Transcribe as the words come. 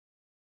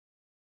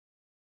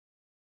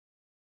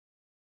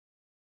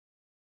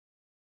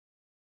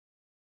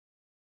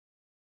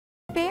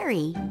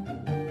Fairy.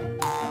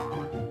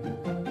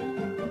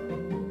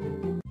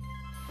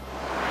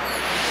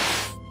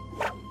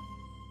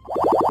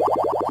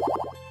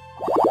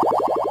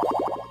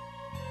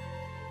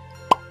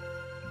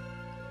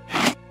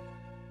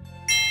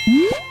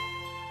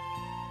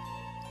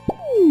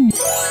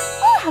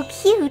 Oh, how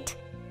cute!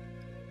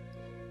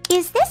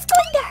 Is this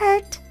going to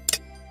hurt?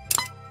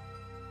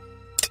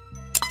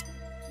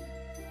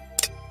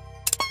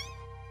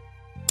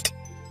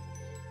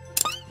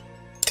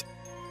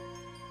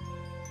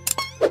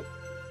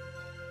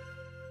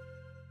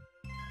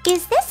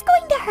 Is this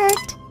going to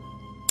hurt?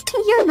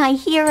 You're my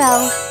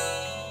hero.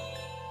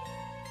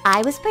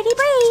 I was pretty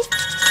brave.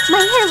 My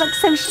hair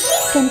looks so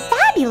chic and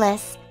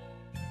fabulous.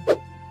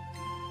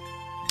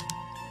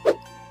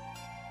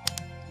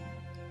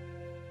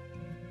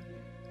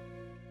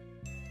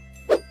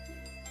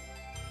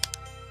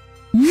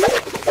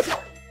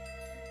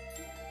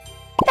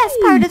 Best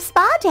part of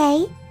spa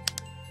day.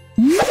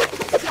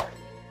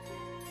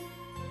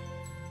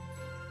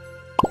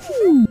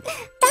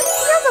 That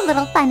feels a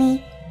little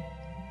funny.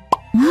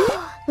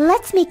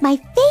 Let's make my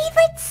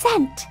favorite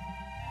scent.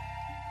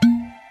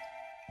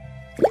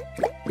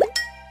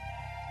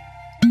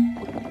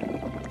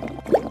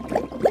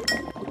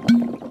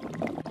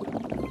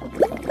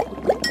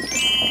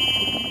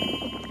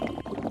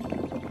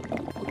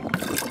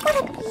 What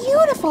a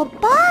beautiful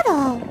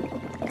bottle!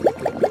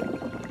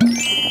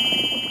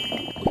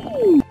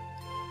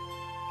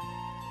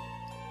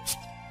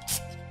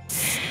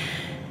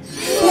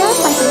 Smells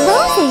like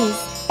roses.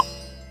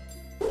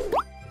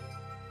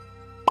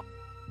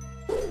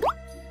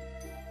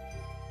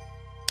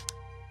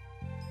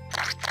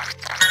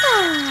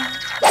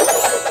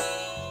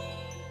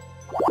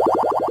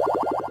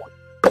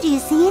 Do you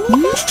see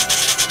anything?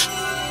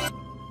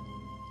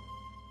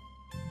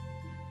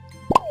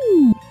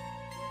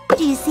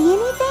 Do you see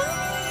anything?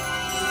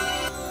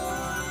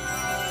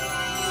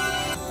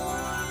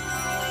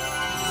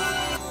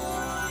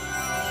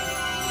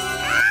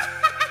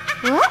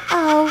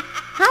 Uh-oh,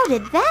 how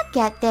did that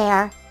get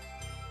there?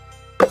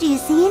 Do you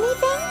see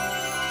anything?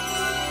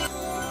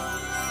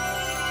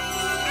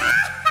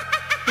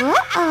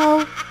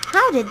 Uh-oh,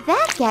 how did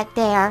that get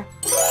there?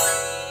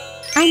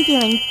 I'm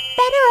feeling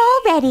better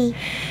already.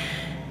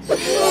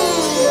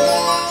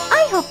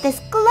 I hope this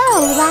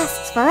glow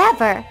lasts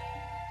forever.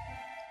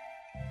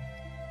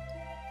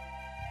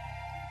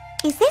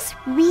 Is this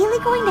really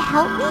going to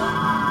help me?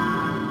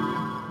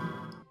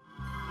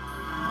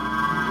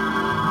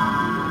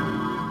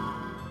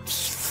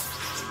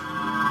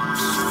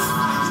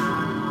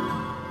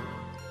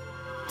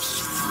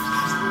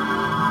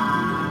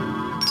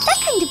 That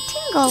kind of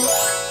tingle.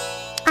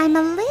 I'm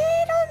a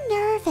little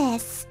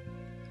nervous.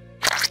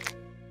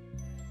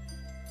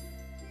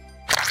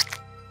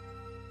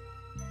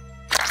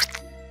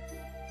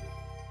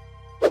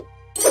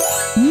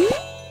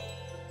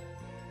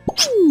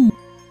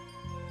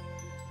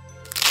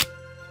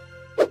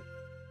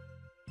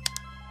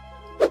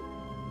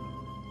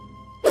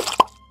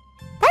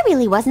 That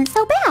really wasn't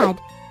so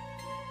bad.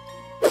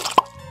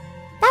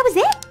 That was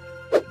it?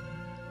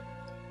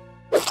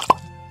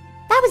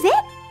 That was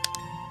it?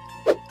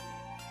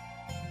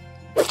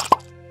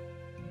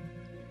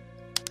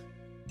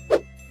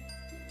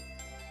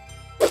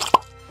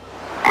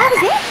 That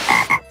was it?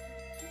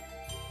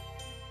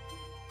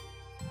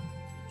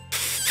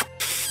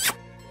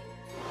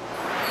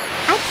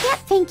 I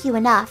can't thank you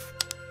enough.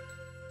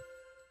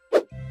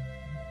 That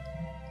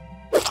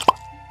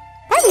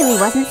really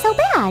wasn't so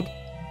bad.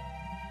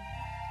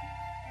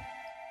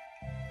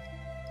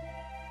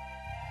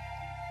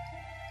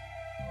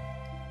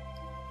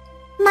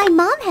 My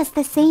mom has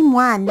the same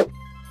one.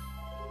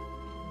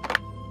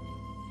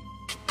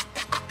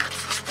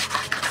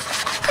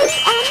 Pretty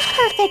and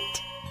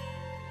perfect.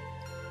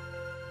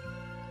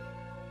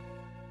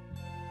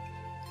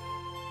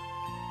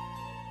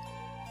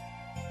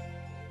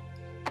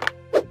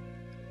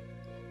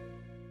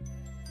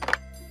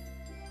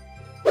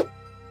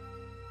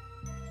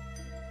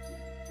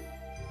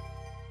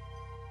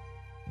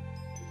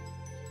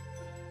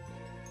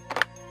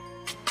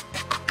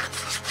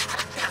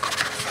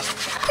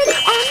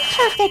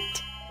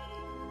 Perfect.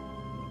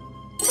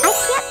 I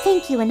can't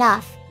thank you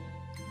enough.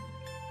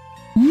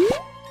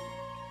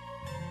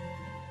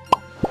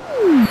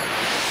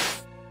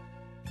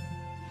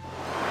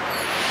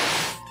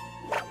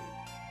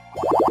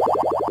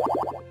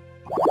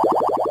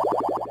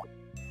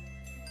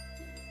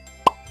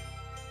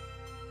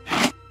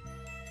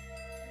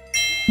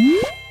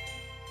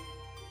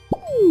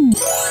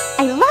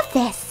 I love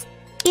this.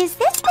 Is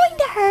this going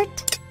to hurt?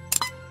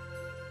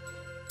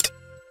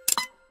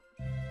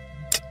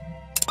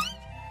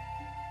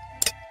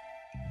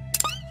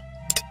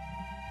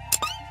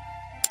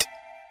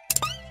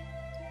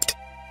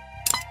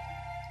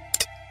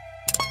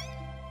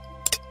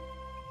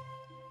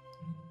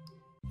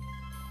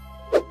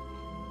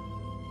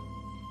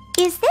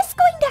 Is this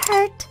going to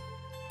hurt?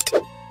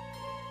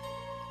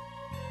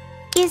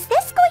 Is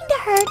this going to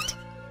hurt?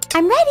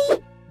 I'm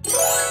ready.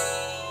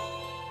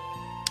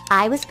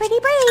 I was pretty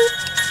brave.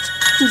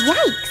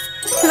 Yikes!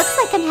 Looks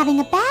like I'm having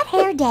a bad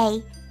hair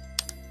day.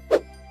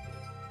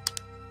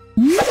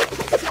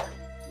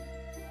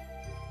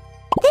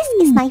 This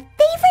is my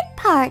favorite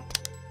part.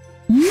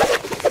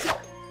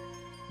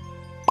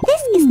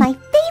 This is my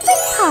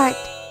favorite part.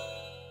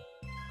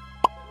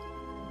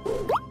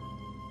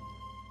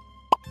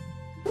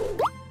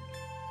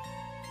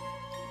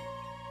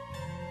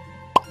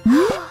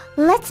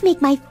 Let's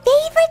make my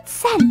favorite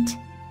scent.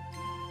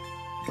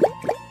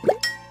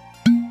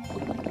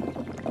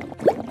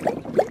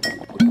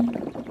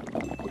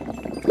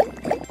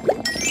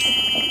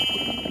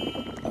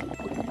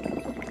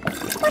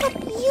 What a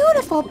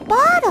beautiful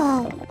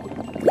bottle!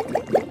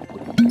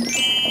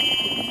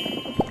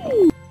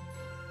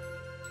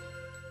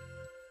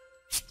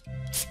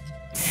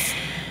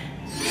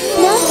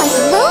 Smells like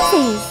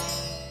roses.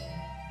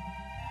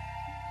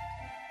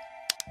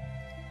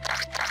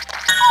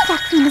 Oh,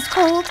 that cream is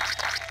cold.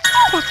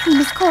 Oh, that cream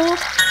is cold.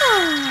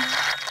 Ah,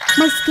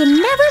 my skin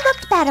never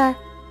looked better.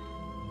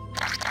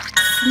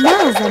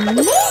 Smells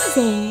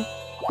amazing.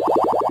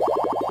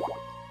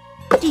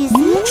 Do you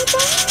see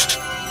anything?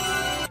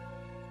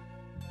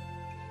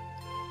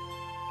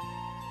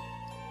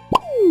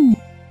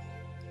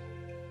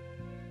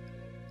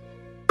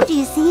 Do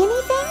you see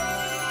anything?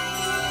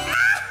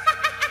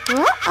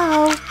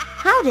 Uh-oh,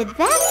 how did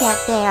that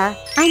get there?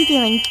 I'm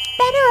feeling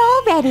better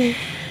already.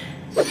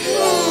 Look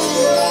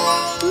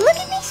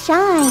at me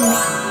shine.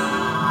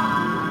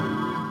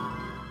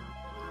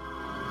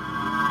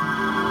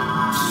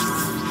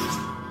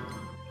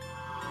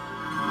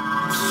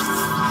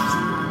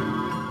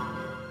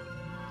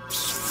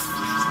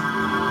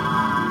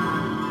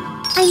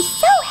 I'm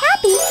so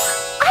happy!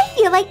 I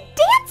feel like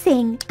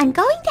dancing! I'm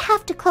going to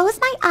have to close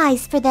my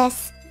eyes for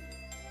this.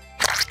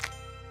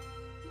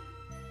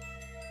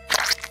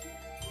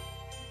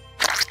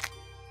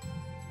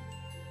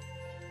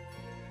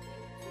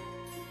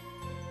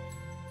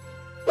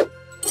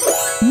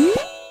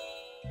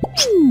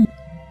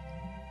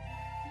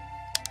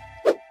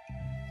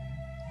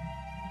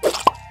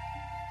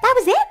 That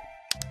was it?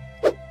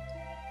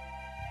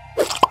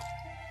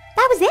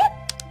 That was it?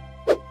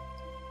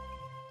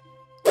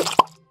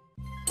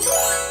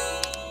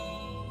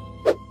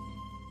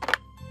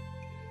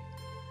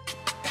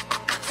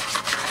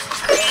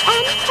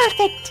 And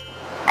perfect.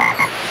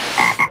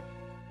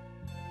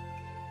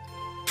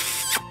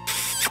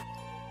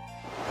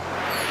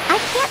 I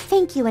can't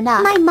thank you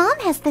enough. My mom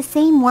has the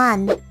same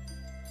one. And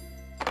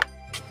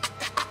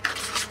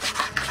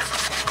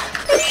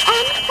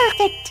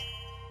perfect.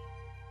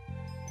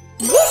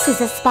 This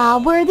is a spa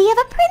worthy of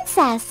a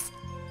princess.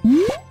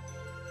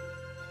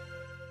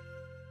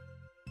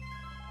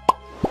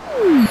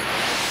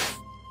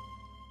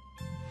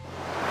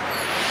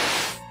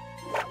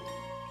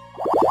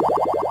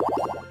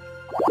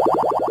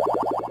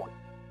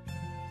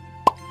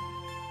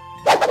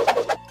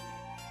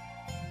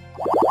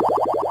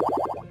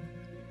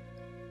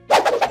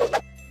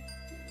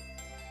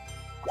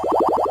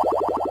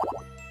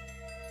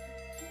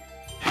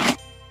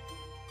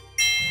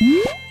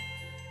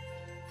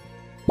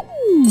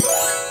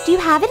 Do you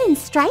have it in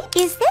stripe?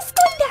 Is this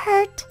going to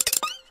hurt?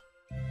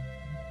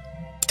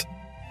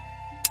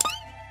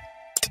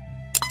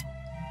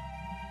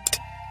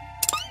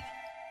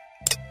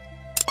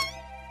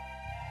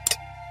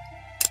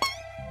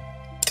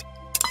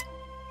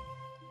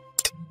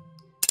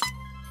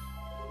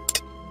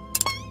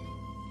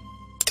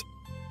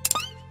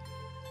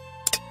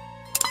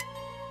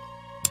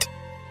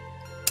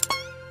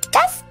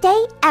 Best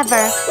day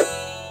ever!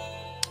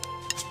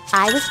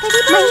 I was pretty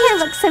brave. My hair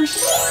looks so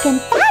chic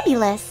and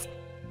fabulous.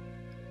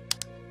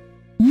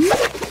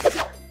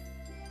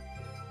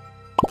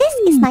 This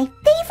is my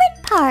favorite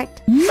part.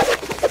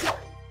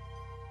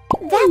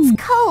 That's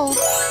cold,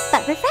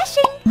 but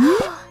refreshing.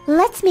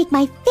 Let's make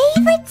my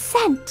favorite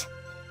scent.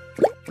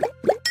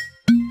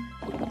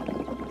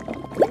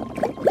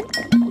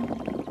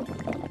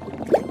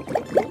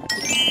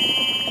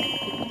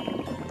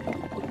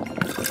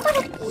 What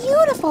a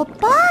beautiful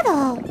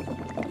bottle.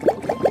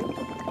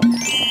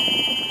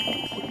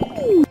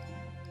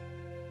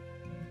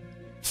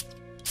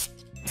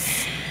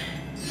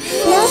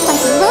 Smells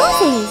like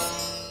roses.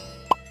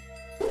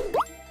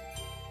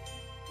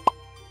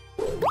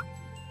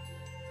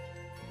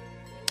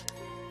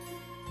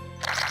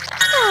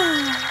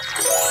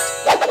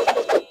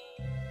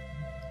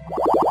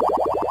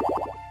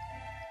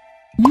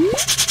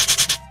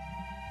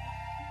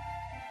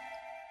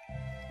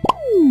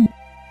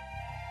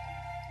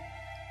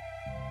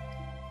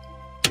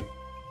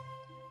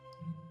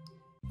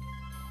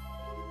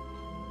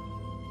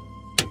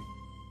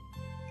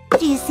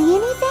 Do you see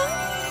anything?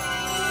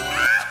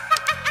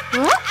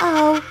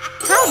 Uh-oh.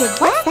 How did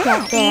that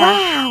get there?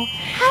 Wow,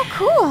 how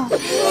cool.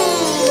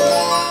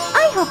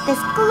 I hope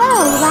this glow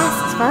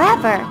lasts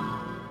forever.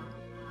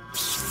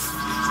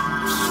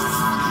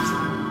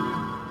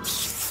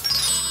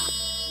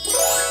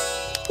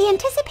 The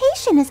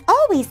anticipation is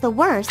always the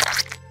worst.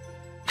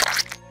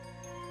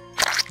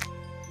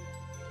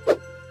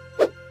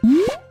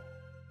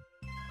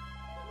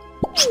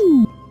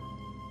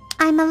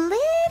 I'm a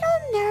little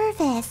nervous.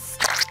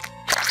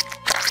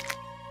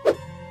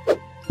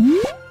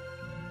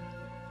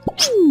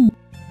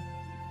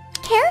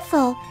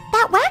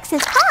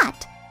 wax is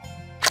hot.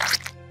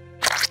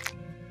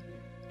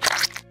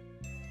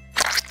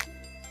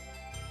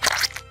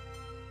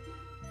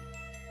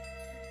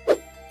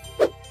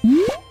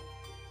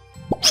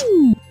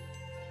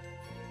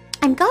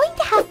 I'm going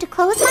to have to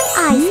close my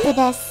eyes for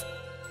this.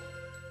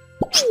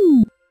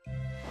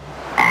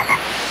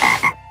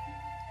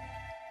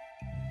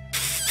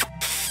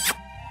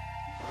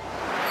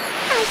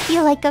 I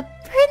feel like a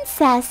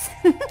princess.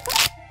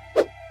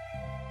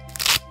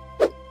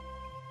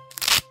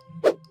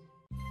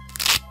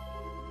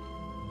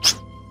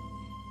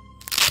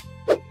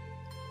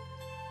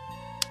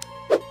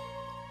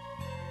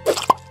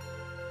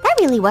 That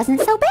really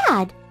wasn't so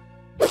bad.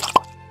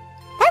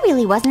 That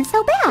really wasn't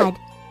so bad.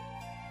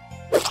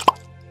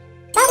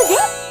 That was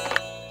it?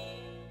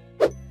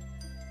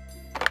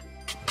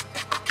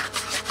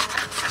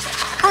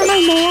 Are my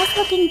nails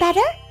looking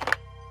better?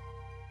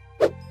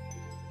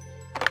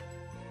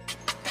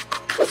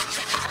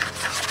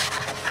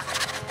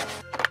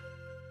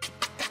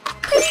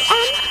 Pretty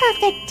and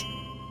perfect.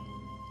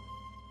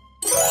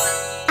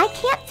 I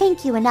can't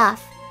thank you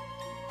enough.